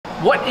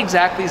What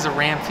exactly is a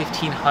Ram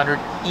 1500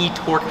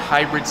 ETorque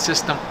hybrid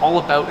system all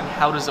about, and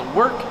how does it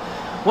work?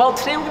 Well,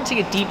 today we're going to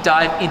take a deep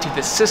dive into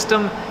the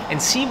system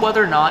and see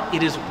whether or not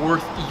it is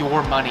worth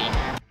your money.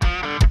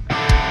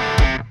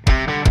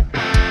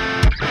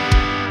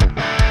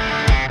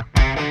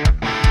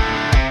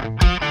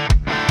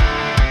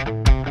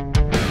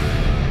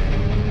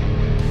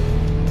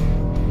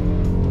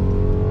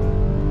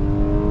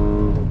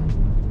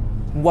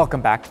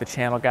 Welcome back to the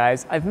channel,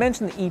 guys. I've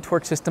mentioned the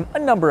ETorque system a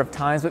number of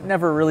times, but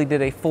never really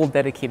did a full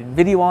dedicated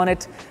video on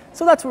it.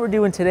 So that's what we're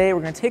doing today. We're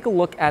going to take a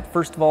look at,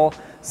 first of all,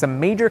 some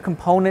major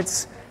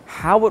components,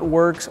 how it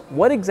works,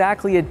 what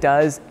exactly it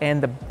does,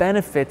 and the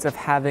benefits of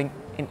having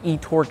an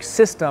ETorque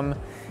system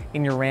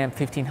in your Ram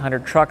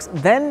 1500 trucks.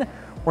 Then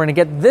we're going to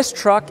get this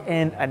truck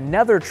and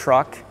another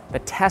truck, the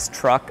test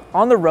truck,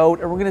 on the road,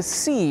 and we're going to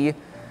see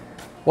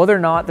whether or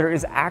not there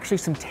is actually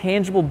some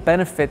tangible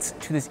benefits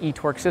to this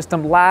ETorque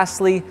system.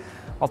 Lastly,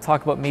 I'll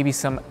talk about maybe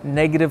some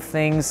negative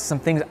things, some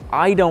things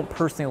I don't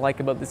personally like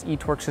about this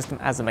ETorque system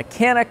as a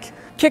mechanic.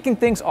 Kicking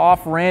things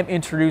off, Ram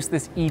introduced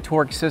this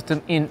ETorque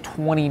system in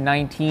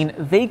 2019.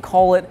 They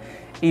call it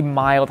a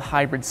mild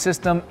hybrid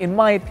system. In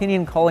my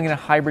opinion, calling it a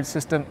hybrid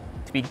system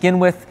to begin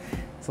with,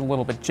 it's a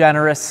little bit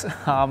generous.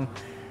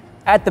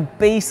 At the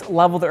base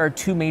level, there are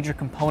two major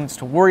components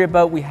to worry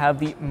about. We have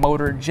the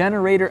motor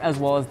generator as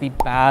well as the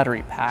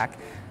battery pack.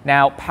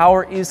 Now,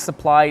 power is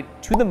supplied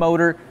to the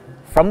motor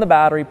from the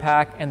battery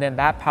pack, and then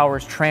that power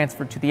is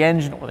transferred to the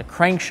engine or the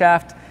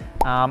crankshaft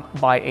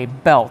by a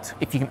belt.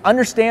 If you can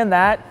understand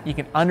that, you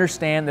can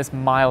understand this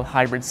mild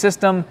hybrid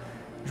system.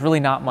 There's really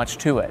not much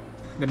to it.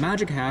 The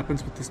magic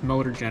happens with this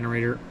motor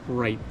generator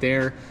right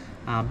there.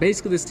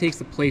 Basically, this takes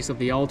the place of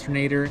the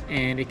alternator,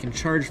 and it can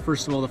charge,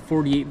 first of all, the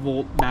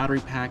 48-volt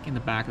battery pack in the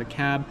back of the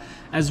cab,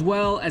 as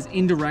well as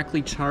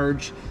indirectly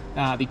charge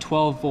the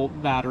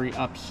 12-volt battery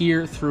up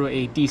here through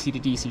a DC to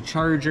DC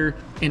charger.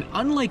 And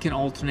unlike an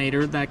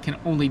alternator that can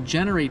only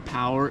generate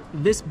power,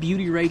 this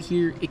beauty right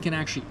here, it can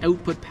actually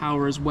output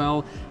power as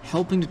well,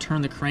 helping to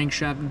turn the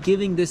crankshaft,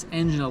 giving this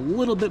engine a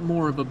little bit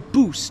more of a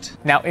boost.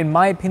 Now, in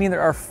my opinion, there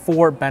are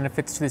four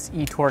benefits to this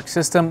ETorque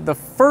system. The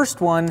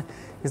first one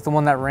is the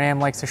one that Ram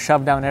likes to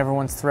shove down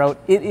everyone's throat.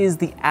 It is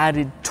the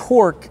added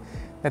torque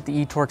that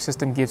the ETorque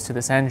system gives to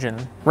this engine.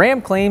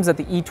 Ram claims that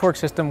the ETorque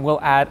system will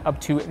add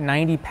up to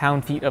 90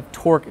 pound-feet of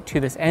torque to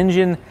this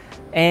engine,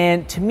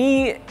 and to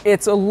me,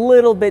 it's a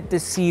little bit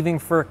deceiving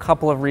for a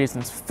couple of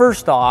reasons.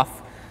 First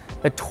off,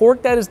 the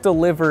torque that is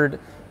delivered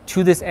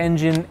to this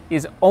engine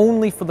is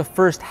only for the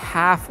first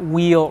half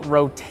wheel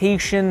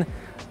rotation.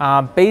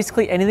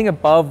 Basically, anything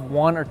above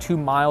 1 or 2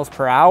 miles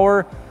per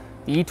hour,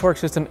 the ETorque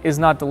system is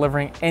not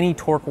delivering any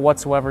torque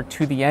whatsoever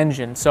to the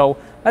engine. So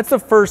that's the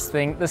first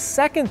thing. The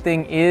second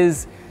thing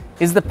is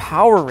the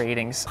power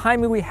ratings.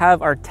 Behind me, we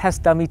have our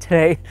test dummy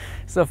today.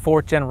 It's a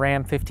 4th gen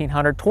Ram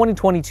 1500,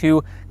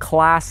 2022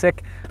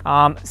 classic.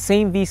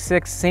 Same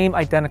V6, same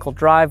identical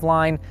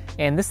driveline.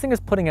 And this thing is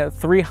putting out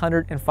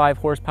 305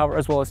 horsepower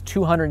as well as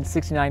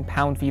 269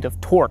 pound-feet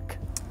of torque.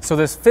 So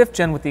this 5th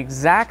gen with the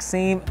exact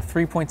same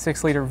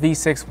 3.6 liter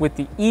V6 with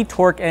the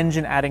ETorque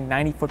engine adding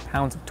 90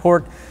 foot-pounds of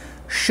torque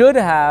should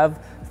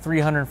have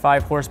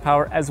 305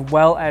 horsepower as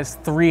well as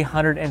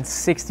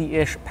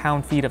 360-ish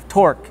pound-feet of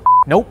torque.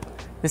 Nope,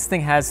 this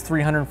thing has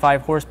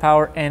 305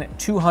 horsepower and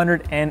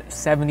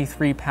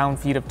 273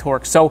 pound-feet of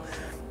torque. So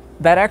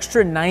that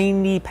extra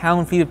 90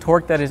 pound-feet of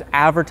torque that is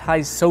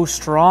advertised so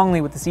strongly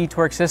with this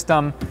ETorque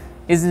system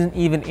isn't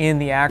even in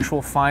the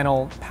actual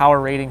final power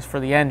ratings for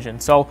the engine.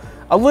 So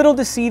a little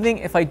deceiving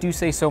if I do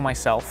say so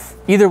myself.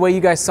 Either way, you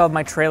guys saw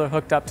my trailer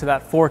hooked up to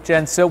that 4th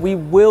gen, so we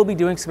will be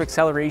doing some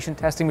acceleration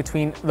testing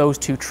between those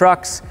two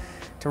trucks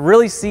to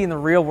really see in the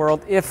real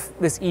world if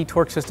this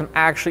ETorque system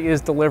actually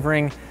is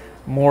delivering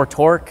more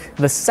torque.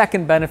 The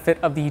second benefit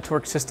of the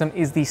ETorque system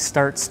is the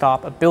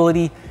start-stop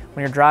ability.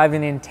 When you're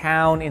driving in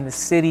town, in the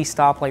city,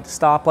 stoplight to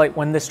stoplight,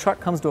 when this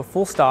truck comes to a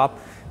full stop,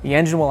 the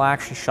engine will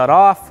actually shut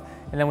off.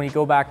 And then when you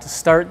go back to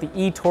start, the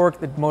ETorque,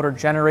 the motor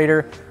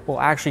generator, will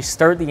actually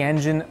start the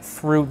engine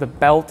through the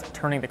belt,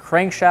 turning the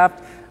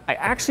crankshaft. I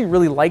actually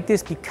really like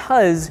this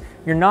because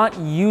you're not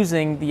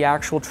using the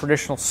actual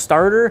traditional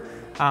starter,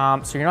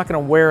 so you're not gonna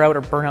wear out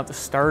or burn out the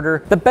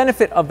starter. The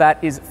benefit of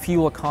that is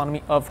fuel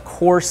economy, of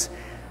course.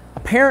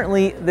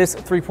 Apparently, this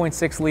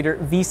 3.6 liter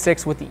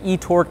V6 with the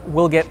ETorque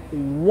will get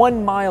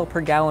 1 mile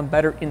per gallon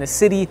better in the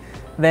city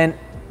than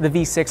the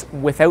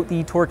V6 without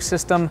the ETorque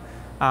system.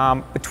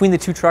 Between the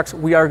two trucks,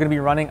 we are going to be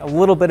running a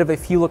little bit of a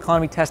fuel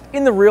economy test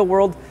in the real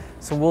world,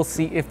 so we'll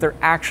see if there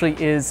actually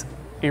is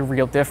a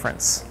real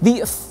difference.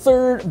 The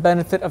third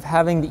benefit of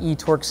having the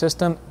ETorque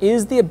system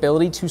is the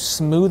ability to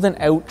smoothen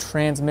out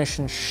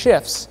transmission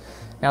shifts.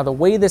 Now, the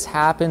way this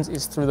happens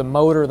is through the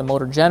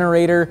motor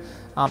generator.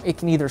 It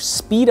can either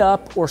speed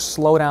up or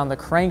slow down the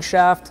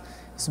crankshaft.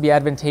 This would be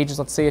advantageous,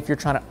 let's say if you're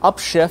trying to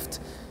upshift,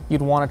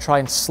 you'd want to try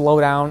and slow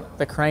down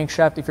the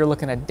crankshaft. If you're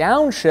looking to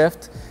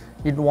downshift,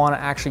 you'd want to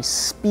actually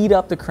speed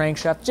up the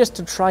crankshaft just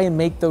to try and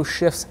make those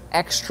shifts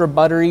extra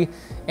buttery.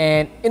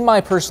 And in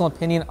my personal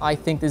opinion, I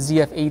think the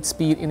ZF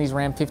 8-speed in these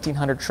Ram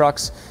 1500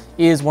 trucks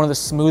is one of the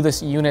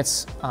smoothest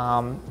units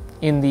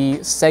in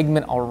the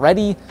segment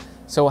already.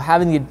 So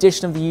having the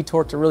addition of the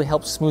ETorque to really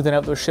help smoothen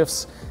out those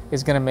shifts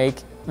is gonna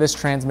make this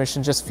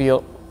transmission just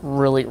feel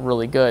really,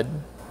 really good.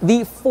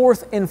 The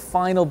fourth and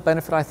final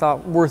benefit I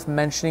thought worth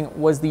mentioning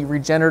was the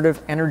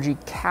regenerative energy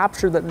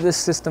capture that this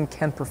system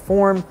can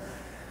perform.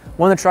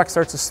 When the truck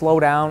starts to slow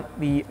down,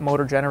 the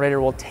motor generator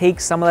will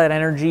take some of that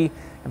energy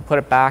and put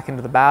it back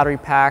into the battery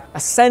pack.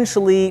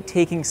 Essentially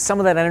taking some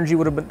of that energy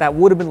that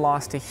would have been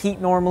lost to heat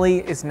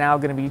normally is now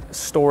gonna be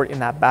stored in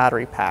that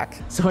battery pack.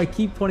 So I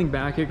keep pointing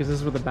back here because this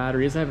is where the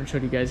battery is. I haven't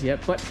showed you guys yet,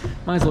 but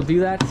might as well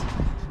do that.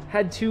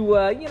 Had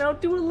to, you know,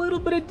 do a little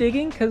bit of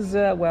digging because,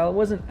 well, it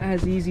wasn't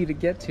as easy to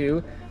get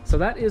to. So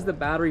that is the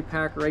battery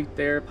pack right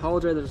there.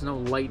 Apologize, there's no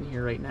light in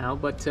here right now,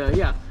 but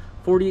yeah,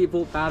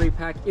 48-volt battery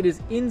pack. It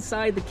is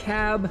inside the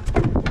cab.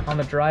 On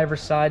the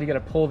driver's side, you got to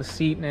pull the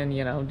seat and then,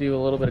 you know, do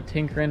a little bit of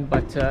tinkering,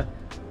 but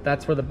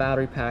that's where the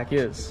battery pack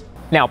is.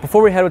 Now,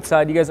 before we head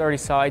outside, you guys already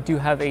saw I do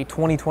have a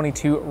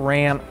 2022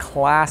 Ram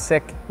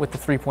Classic with the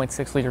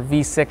 3.6 liter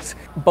V6.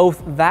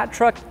 Both that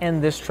truck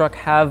and this truck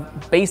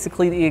have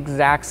basically the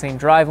exact same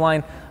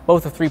driveline,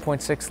 both a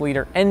 3.6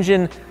 liter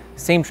engine,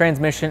 same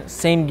transmission,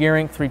 same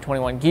gearing,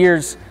 321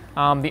 gears.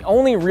 The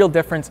only real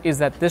difference is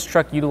that this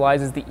truck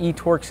utilizes the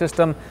ETorque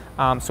system,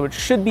 so it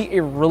should be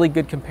a really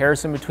good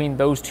comparison between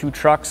those two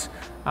trucks.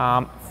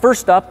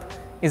 First up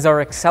is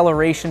our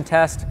acceleration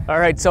test. All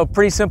right, so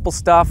pretty simple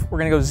stuff. We're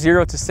gonna go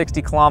 0 to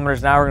 60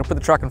 kilometers an hour. We're gonna put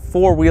the truck in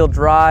 4-wheel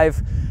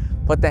drive,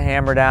 put the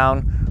hammer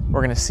down.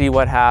 We're gonna see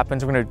what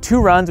happens. We're gonna do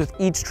 2 runs with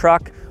each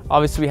truck.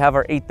 Obviously, we have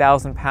our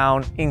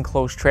 8,000-pound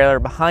enclosed trailer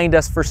behind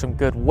us for some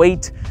good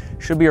weight.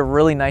 Should be a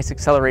really nice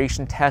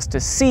acceleration test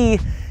to see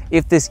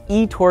if this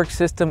ETorque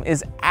system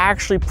is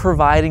actually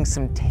providing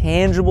some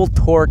tangible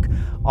torque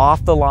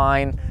off the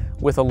line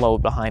with a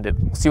load behind it.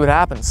 We'll see what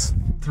happens.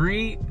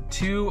 3,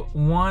 2,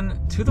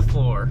 1, to the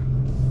floor.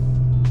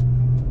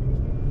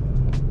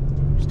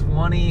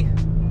 20.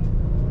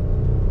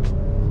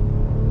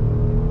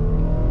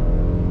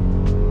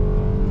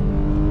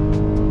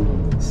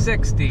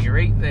 $60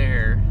 right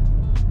there.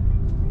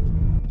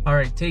 All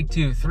right, take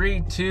 2.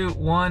 3, 2,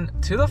 1,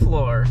 to the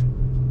floor.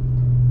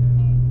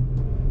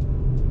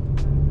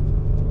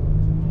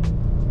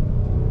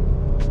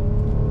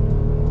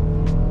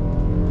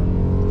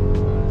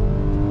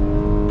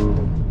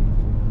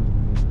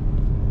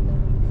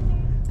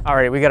 All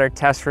right, we got our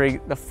test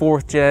rig, the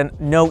 4th gen,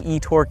 no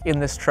ETorque in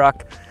this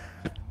truck.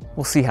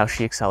 We'll see how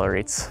she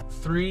accelerates.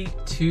 3,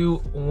 2,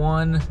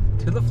 1,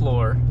 to the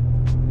floor.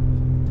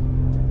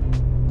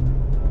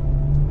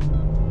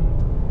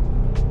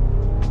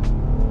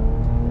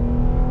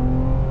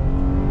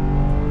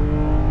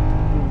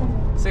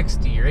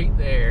 $60 right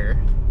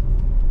there.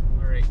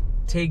 All right,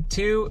 take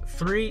 2,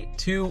 3,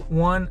 2,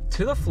 1,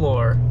 to the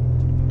floor.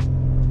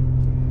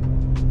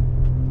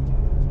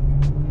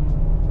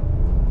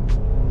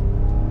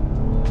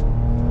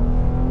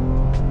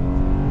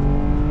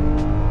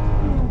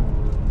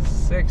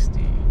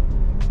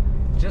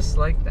 Just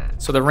like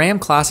that. So the Ram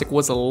Classic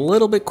was a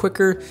little bit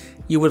quicker.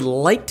 You would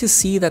like to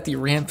see that the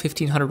Ram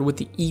 1500 with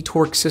the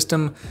ETorque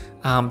system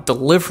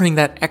delivering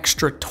that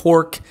extra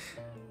torque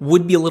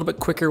would be a little bit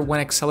quicker when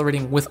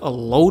accelerating with a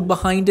load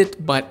behind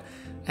it, but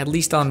at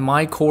least on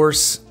my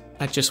course,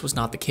 that just was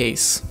not the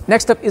case.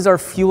 Next up is our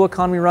fuel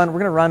economy run. We're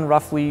gonna run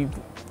roughly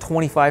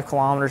 25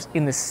 kilometers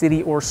in the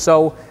city or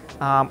so.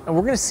 And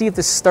we're gonna see if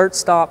the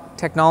start-stop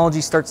technology,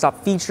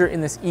 start-stop feature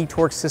in this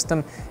ETorque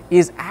system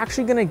is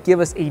actually gonna give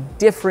us a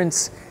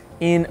difference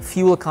in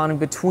fuel economy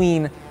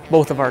between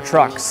both of our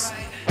trucks.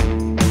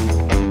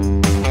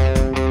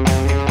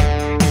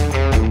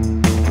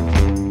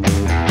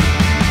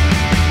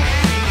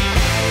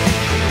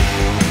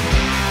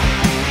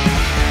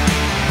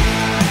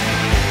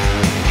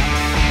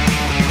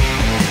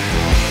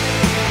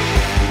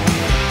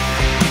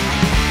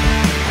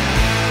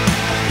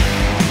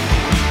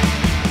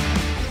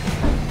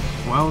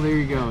 Well, there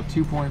you go,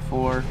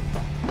 2.4.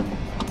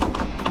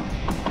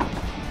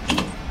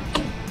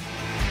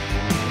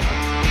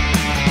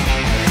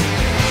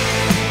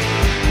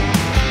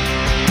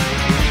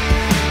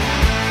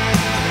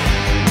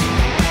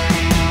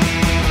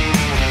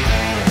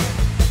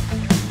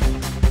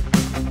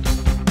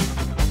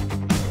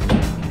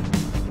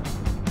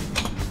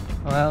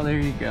 Well, there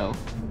you go,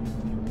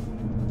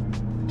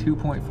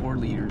 2.4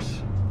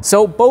 liters.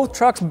 So both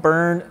trucks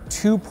burn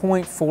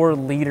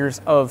 2.4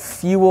 liters of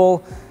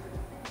fuel.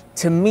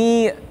 To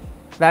me,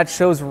 that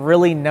shows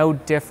really no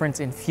difference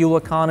in fuel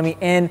economy.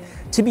 And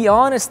to be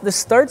honest, the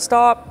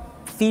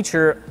start-stop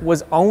feature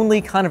was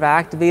only kind of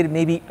activated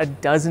maybe a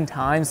dozen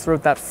times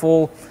throughout that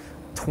full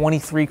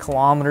 23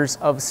 kilometers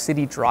of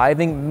city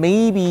driving,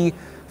 maybe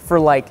for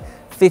like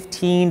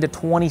 15 to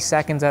 20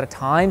 seconds at a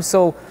time.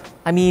 So,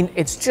 I mean,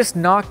 it's just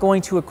not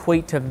going to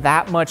equate to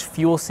that much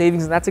fuel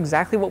savings. And that's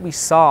exactly what we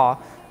saw.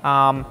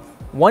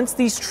 Once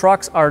these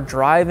trucks are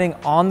driving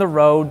on the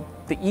road,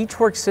 the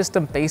ETorque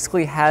system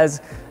basically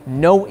has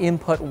no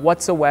input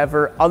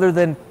whatsoever other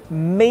than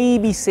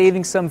maybe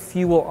saving some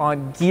fuel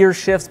on gear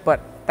shifts,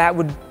 but that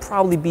would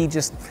probably be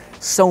just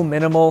so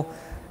minimal.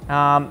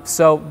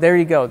 So there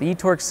you go. The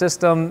ETorque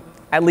system,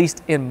 at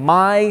least in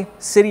my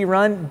city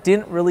run,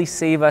 didn't really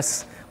save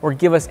us or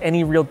give us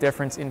any real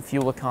difference in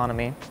fuel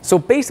economy. So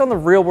based on the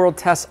real world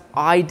tests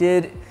I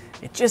did,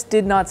 it just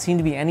did not seem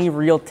to be any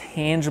real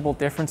tangible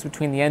difference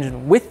between the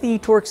engine with the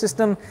ETorque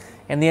system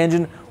and the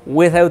engine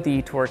without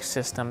the ETorque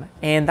system.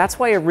 And that's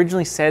why I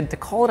originally said to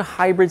call it a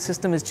hybrid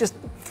system is just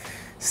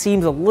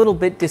seems a little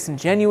bit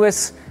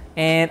disingenuous.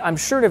 And I'm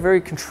sure in a very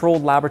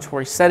controlled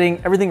laboratory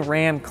setting, everything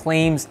Ram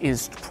claims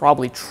is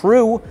probably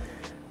true.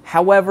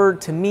 However,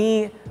 to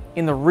me,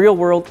 in the real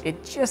world,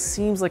 it just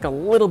seems like a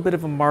little bit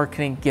of a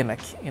marketing gimmick,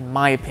 in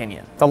my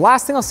opinion. The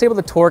last thing I'll say about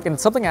the torque, and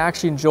it's something I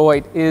actually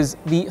enjoyed, is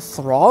the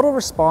throttle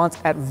response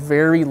at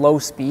very low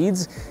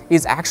speeds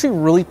is actually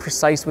really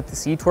precise with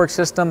this ETorque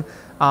system.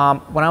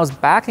 When I was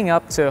backing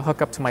up to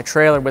hook up to my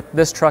trailer with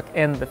this truck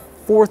and the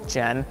 4th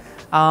gen,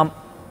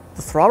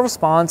 the throttle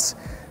response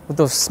with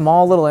those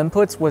small little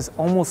inputs was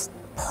almost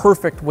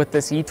perfect with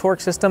this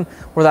ETorque system,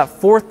 where that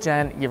 4th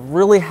gen, you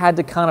really had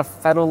to kind of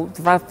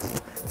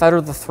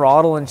feather the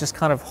throttle and just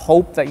kind of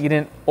hope that you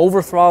didn't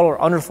over throttle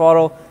or under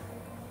throttle.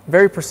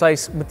 Very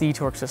precise with the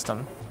ETorque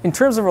system. In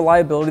terms of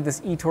reliability, this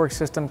ETorque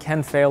system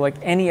can fail like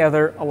any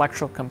other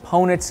electrical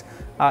components.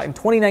 In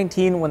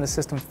 2019, when the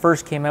system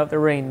first came out, there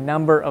were a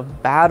number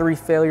of battery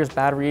failures,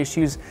 battery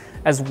issues,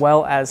 as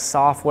well as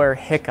software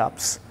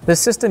hiccups. This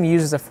system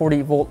uses a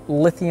 40-volt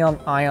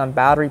lithium-ion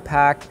battery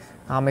pack.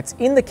 It's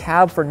in the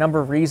cab for a number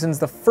of reasons.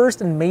 The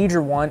first and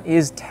major one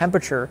is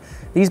temperature.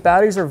 These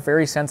batteries are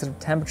very sensitive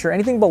to temperature.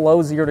 Anything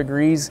below 0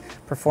 degrees,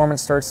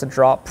 performance starts to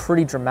drop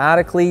pretty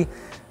dramatically.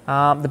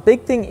 The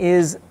big thing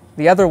is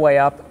the other way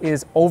up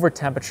is over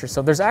temperature.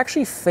 So there's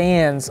actually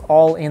fans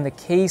all in the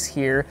case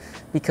here,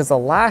 because the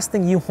last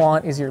thing you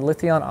want is your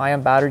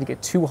lithium-ion battery to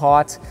get too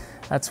hot.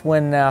 That's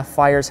when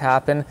fires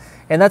happen.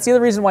 And that's the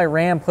other reason why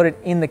Ram put it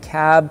in the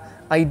cab.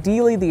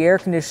 Ideally, the air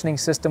conditioning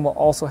system will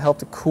also help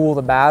to cool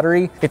the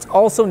battery. It's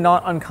also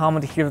not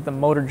uncommon to hear that the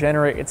motor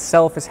generator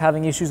itself is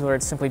having issues, whether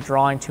it's simply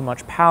drawing too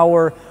much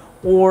power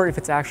or if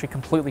it's actually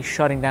completely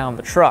shutting down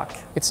the truck.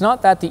 It's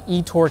not that the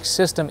ETorque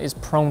system is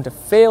prone to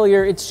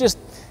failure, it's just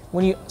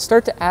when you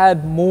start to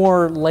add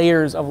more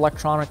layers of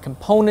electronic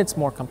components,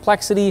 more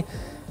complexity,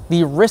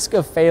 the risk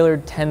of failure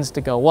tends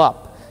to go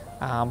up.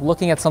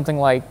 Looking at something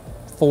like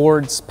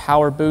Ford's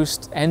Power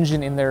Boost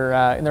engine in their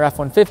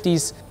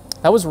F-150s,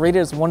 that was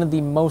rated as one of the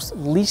most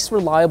least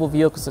reliable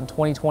vehicles in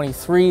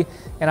 2023,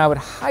 and I would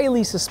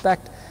highly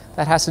suspect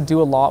that has to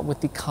do a lot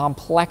with the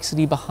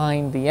complexity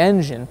behind the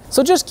engine.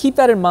 So just keep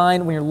that in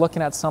mind when you're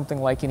looking at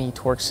something like an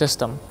ETorque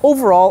system.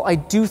 Overall, I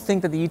do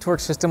think that the ETorque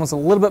system was a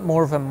little bit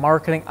more of a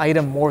marketing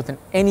item more than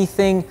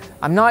anything.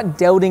 I'm not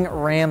doubting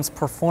Ram's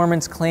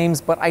performance claims,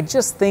 but I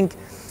just think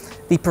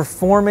the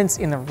performance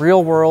in the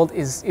real world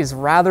is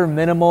rather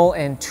minimal,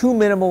 and too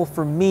minimal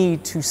for me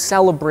to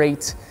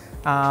celebrate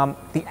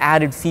the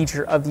added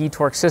feature of the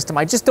ETorque system.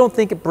 I just don't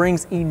think it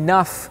brings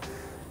enough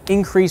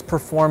increased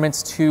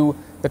performance to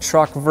the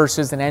truck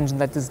versus an engine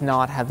that does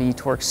not have the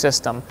ETorque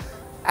system.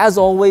 As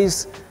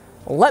always,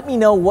 let me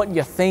know what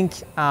you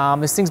think.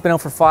 This thing's been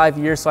out for 5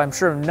 years, so I'm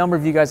sure a number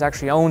of you guys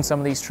actually own some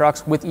of these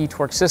trucks with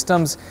ETorque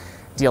systems.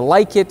 Do you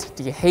like it?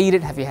 Do you hate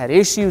it? Have you had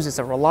issues? Is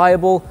it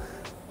reliable?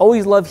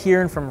 Always love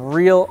hearing from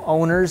real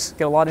owners,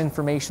 get a lot of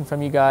information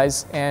from you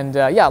guys. And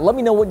yeah, let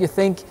me know what you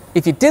think.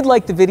 If you did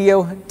like the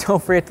video,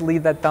 don't forget to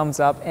leave that thumbs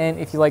up. And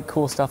if you like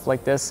cool stuff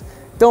like this,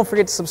 don't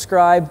forget to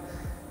subscribe.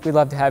 We'd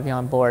love to have you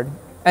on board.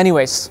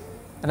 Anyways,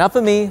 enough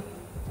of me.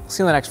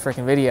 See you in the next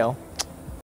freaking video.